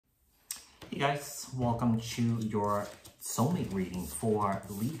guys, welcome to your soulmate reading for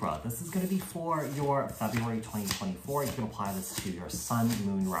Libra. This is going to be for your February 2024. You can apply this to your sun,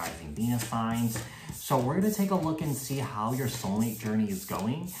 moon, rising, Venus signs. So we're going to take a look and see how your soulmate journey is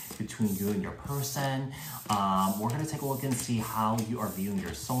going between you and your person. We're going to take a look and see how you are viewing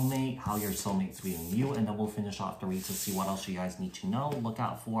your soulmate, how your soulmate's viewing you, and then we'll finish off the read to see what else you guys need to know, look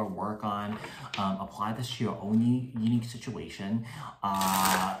out for, work on, apply this to your own unique situation.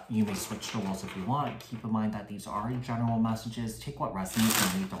 You may switch the roles if you want. Keep in mind that these are general messages. Take what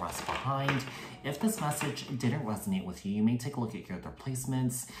resonates and leave the rest behind. If this message didn't resonate with you, you may take a look at your other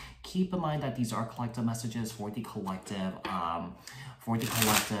placements. Keep in mind that these are collective messages for the collective,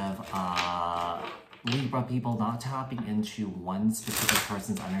 Libra people, not tapping into one specific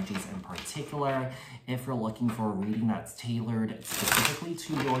person's energies in particular. If you're looking for a reading that's tailored specifically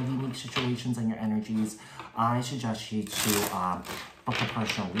to your unique situations and your energies, I suggest you to book a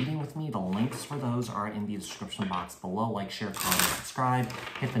personal reading with me. The links for those are in the description box below. Like, share, comment, subscribe.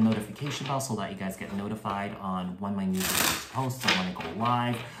 Hit the notification bell so that you guys get notified on when my new videos post and when I go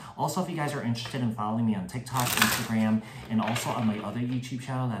live. Also, if you guys are interested in following me on TikTok, Instagram, and also on my other YouTube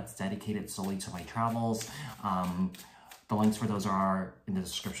channel that's dedicated solely to my travels, the links for those are in the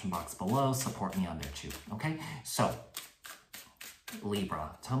description box below. Support me on there too, okay? So,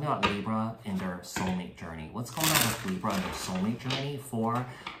 Libra. Tell me about Libra and their soulmate journey. What's going on with Libra and their soulmate journey for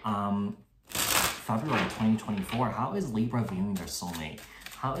February 2024? How is Libra viewing their soulmate?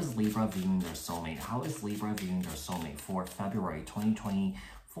 How is Libra viewing their soulmate? How is Libra viewing their soulmate for February 2024?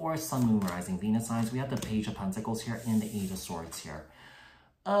 Sun, Moon, Rising, Venus signs. We have the Page of Pentacles here and the Eight of Swords here.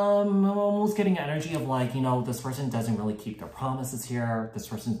 I'm almost getting energy of like, you know, this person doesn't really keep their promises here. This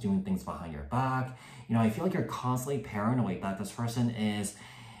person's doing things behind your back. You know, I feel like you're constantly paranoid that this person is,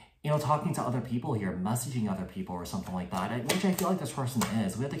 you know, talking to other people here, messaging other people or something like that, which I feel like this person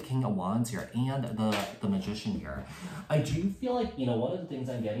is. We have the King of Wands here and the Magician here. I do feel like, you know, one of the things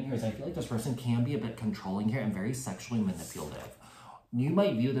I'm getting here is I feel like this person can be a bit controlling here and very sexually manipulative. You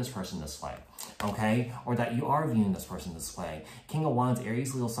might view this person this way, okay? Or that you are viewing this person this way. King of Wands,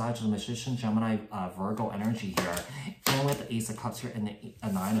 Aries, Leo, Sagittarius, Magician, Gemini, Virgo energy here. And with the Ace of Cups here and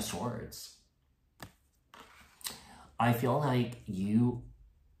the Nine of Swords. I feel like you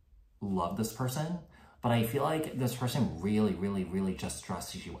love this person, but I feel like this person really, really, really just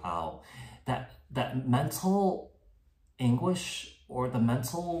stresses you out. That mental anguish or the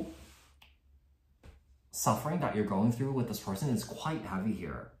mental suffering that you're going through with this person is quite heavy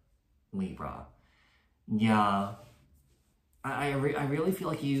here, Libra. Yeah, I really feel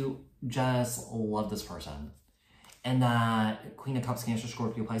like you just love this person. And that Queen of Cups, Cancer,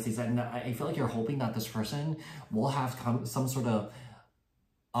 Scorpio, Pisces, and I feel like you're hoping that this person will have some sort of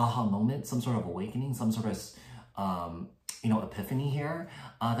aha moment, some sort of awakening, some sort of, you know, epiphany here.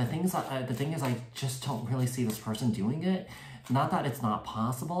 The thing is, I just don't really see this person doing it. Not that it's not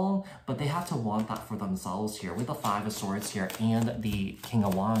possible, but they have to want that for themselves here. With the Five of Swords here and the King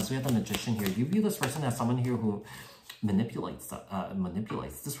of Wands, we have the Magician here. You view this person as someone here who manipulates.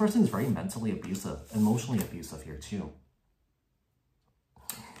 This person is very mentally abusive, emotionally abusive here too.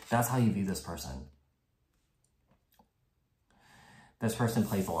 That's how you view this person. This person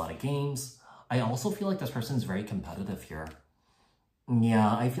plays a lot of games. I also feel like this person is very competitive here.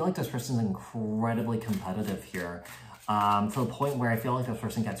 Yeah, I feel like this person is incredibly competitive here. To the point where I feel like this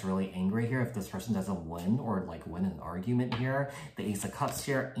person gets really angry here if this person doesn't win or like win an argument here. The Ace of Cups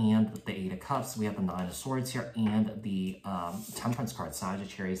here and the Eight of Cups. We have the Nine of Swords here and the Temperance card,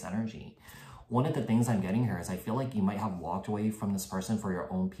 Sagittarius energy. One of the things I'm getting here is I feel like you might have walked away from this person for your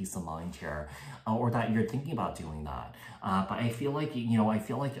own peace of mind here, or that you're thinking about doing that. But I feel like, you know,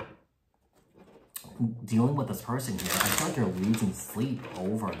 dealing with this person here, I feel like you're losing sleep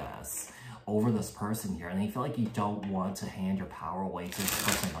over this person here, and I feel like you don't want to hand your power away to this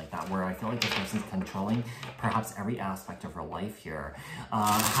person like that, where I feel like this person's controlling perhaps every aspect of her life here.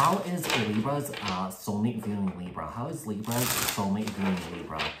 How is Libra's soulmate viewing Libra? How is Libra's soulmate viewing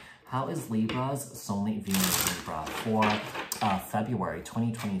Libra? How is Libra's soulmate viewing Libra for February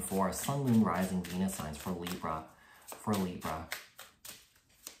 2024? Sun, Moon, Rising, Venus signs for Libra.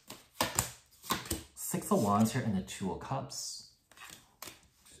 Six of Wands here and the Two of Cups.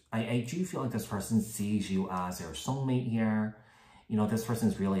 I do feel like this person sees you as their soulmate here. You know, this person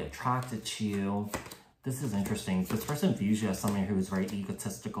is really attracted to you. This is interesting. This person views you as someone who is very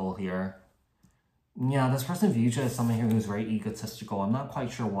egotistical here. Yeah, this person views you as someone here who's very egotistical. I'm not quite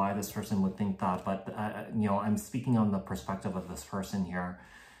sure why this person would think that, but, you know, I'm speaking on the perspective of this person here.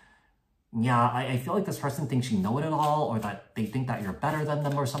 Yeah, I feel like this person thinks you know it all, or that they think that you're better than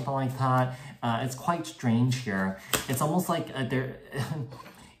them or something like that. It's quite strange here. It's almost like they're,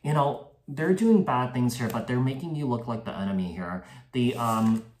 you know, they're doing bad things here, but they're making you look like the enemy here. The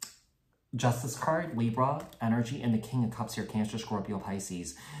Justice card, Libra energy, and the King of Cups here, Cancer, Scorpio,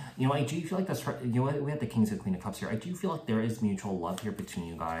 Pisces. You know, I do feel like this, you know, we have the Kings and Queen of Cups here. I do feel like there is mutual love here between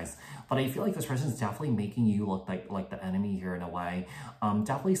you guys, but I feel like this person is definitely making you look like the enemy here in a way.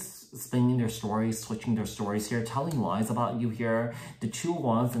 Definitely spinning their stories, switching their stories here, telling lies about you here. The Two of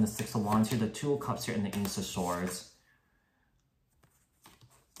Wands and the Six of Wands here, the Two of Cups here, and the Ace of Swords.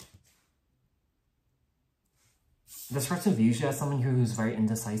 This person views you as someone here who's very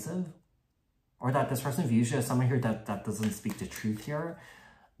indecisive, or that this person views you as someone here that doesn't speak the truth here.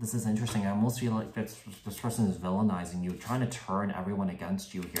 This is interesting. I almost feel like this person is villainizing you, trying to turn everyone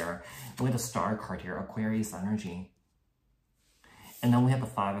against you here. And we have the Star card here, Aquarius energy. And then we have the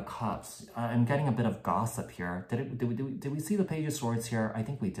Five of Cups. I'm getting a bit of gossip here. Did we see the Page of Swords here? I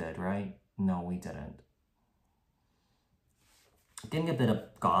think we did, right? No, we didn't. Getting a bit of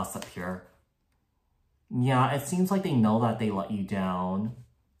gossip here. Yeah, it seems like they know that they let you down.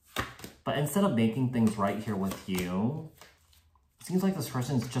 But instead of making things right here with you, it seems like this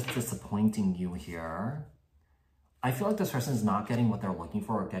person is just disappointing you here. I feel like this person is not getting what they're looking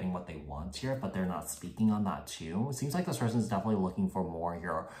for or getting what they want here, but they're not speaking on that too. It seems like this person is definitely looking for more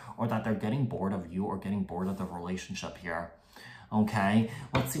here, or that they're getting bored of you or getting bored of the relationship here. Okay,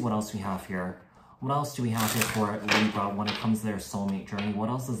 let's see what else we have here. What else do we have here for Libra when it comes to their soulmate journey? What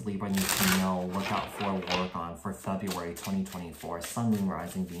else does Libra need to know, look out for, work on for February 2024? Sun, Moon,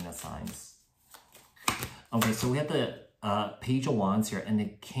 Rising, Venus signs. Okay, so we have the Page of Wands here and the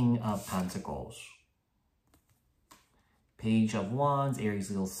King of Pentacles. Page of Wands,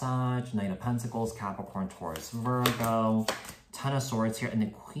 Aries, Leo, Sag, Knight of Pentacles, Capricorn, Taurus, Virgo. Ten of Swords here and the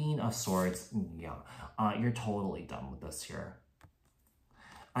Queen of Swords. Yeah, you're totally done with this here.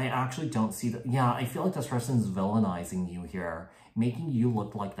 I actually don't see that. Yeah, I feel like this person's villainizing you here, making you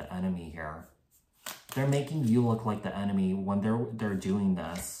look like the enemy here. They're making you look like the enemy when they're doing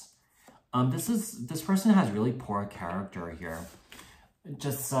this. This person has really poor character here.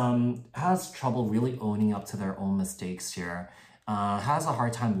 Just has trouble really owning up to their own mistakes here. Has a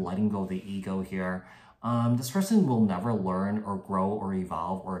hard time letting go of the ego here. This person will never learn or grow or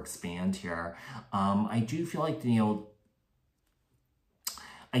evolve or expand here. I do feel like, you know,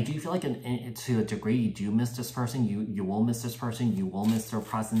 to a degree, you do miss this person. You will miss this person. You will miss their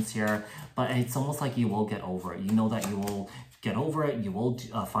presence here. But it's almost like you will get over it. You know that you will get over it. You will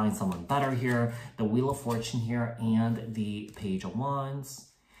find someone better here. The Wheel of Fortune here and the Page of Wands.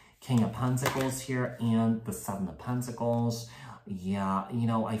 King of Pentacles here and the Seven of Pentacles. Yeah, you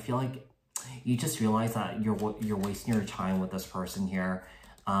know, I feel like you just realize that you're wasting your time with this person here.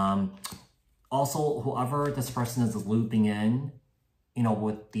 Also, whoever this person is looping in, you know,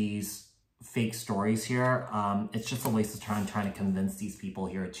 with these fake stories here, it's just a waste of time trying to convince these people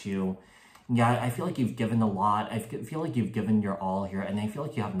here too. Yeah, I feel like you've given a lot. I feel like you've given your all here, and I feel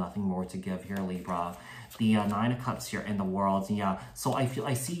like you have nothing more to give here, Libra. The Nine of Cups here in the World. Yeah, so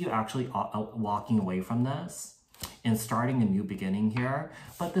I see you actually walking away from this and starting a new beginning here.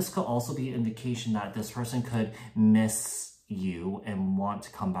 But this could also be an indication that this person could miss you and want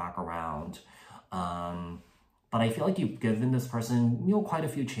to come back around. But I feel like you've given this person, you know, quite a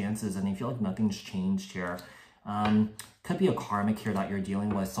few chances, and I feel like nothing's changed here. Could be a karmic here that you're dealing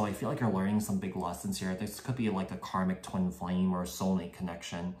with, so I feel like you're learning some big lessons here. This could be like a karmic twin flame or a soulmate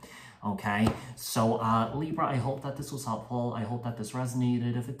connection. Okay, so Libra, I hope that this was helpful. I hope that this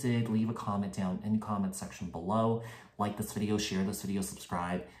resonated. If it did, leave a comment down in the comment section below. Like this video, share this video,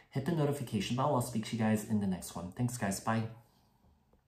 subscribe, hit the notification bell. I'll speak to you guys in the next one. Thanks, guys. Bye.